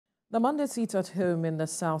The Monday seat at home in the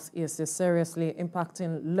southeast is seriously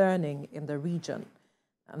impacting learning in the region.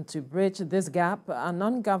 And to bridge this gap, a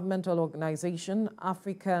non-governmental organization,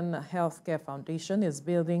 African Healthcare Foundation, is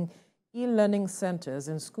building e-learning centers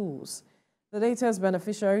in schools. The latest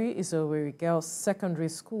beneficiary is Owerri Girls Secondary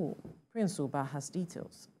School. Prince Uba has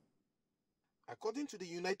details. According to the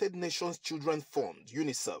United Nations Children Fund,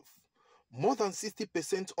 UNICEF, more than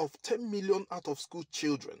 60% of 10 million out-of-school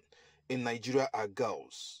children in Nigeria are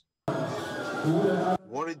girls.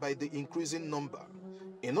 Worried by the increasing number,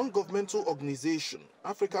 a non-governmental organization,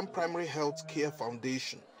 African Primary Health Care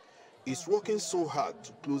Foundation, is working so hard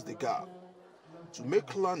to close the gap, to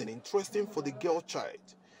make learning interesting for the girl child,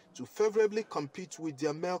 to favorably compete with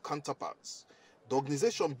their male counterparts. The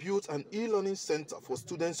organization built an e-learning center for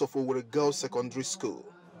students of Owerri Girls Secondary School.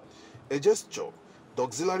 A gesture the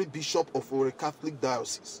auxiliary bishop of Owerri Catholic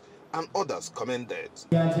Diocese and others commended.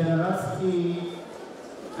 Their generosity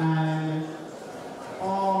and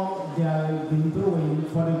all they have been doing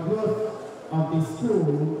for the growth of the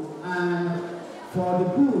school and for the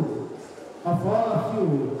good of all of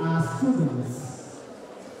you as students.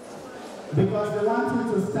 Because they want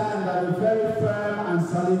you to stand at a very firm and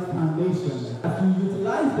solid foundation. As you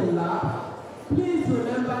utilize the lab, please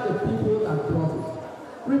remember the people that brought it.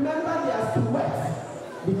 Remember their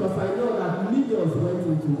sweat, because I know that millions went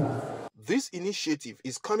into that. This initiative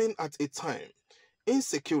is coming at a time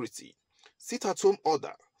insecurity, sit-at-home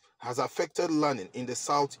order has affected learning in the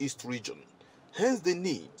southeast region, hence the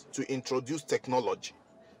need to introduce technology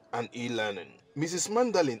and e-learning. Mrs.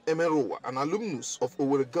 Mandalin Emerowa, an alumnus of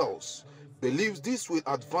Owerri Girls, believes this will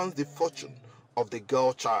advance the fortune of the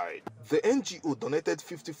girl child. The NGO donated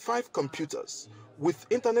 55 computers with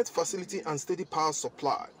internet facility and steady power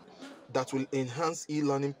supply that will enhance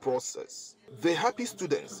e-learning process. The happy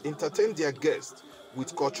students entertain their guests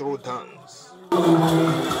with cultural dance.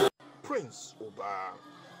 Prince Uba,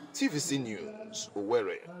 TVC News,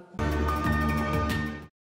 Owerri.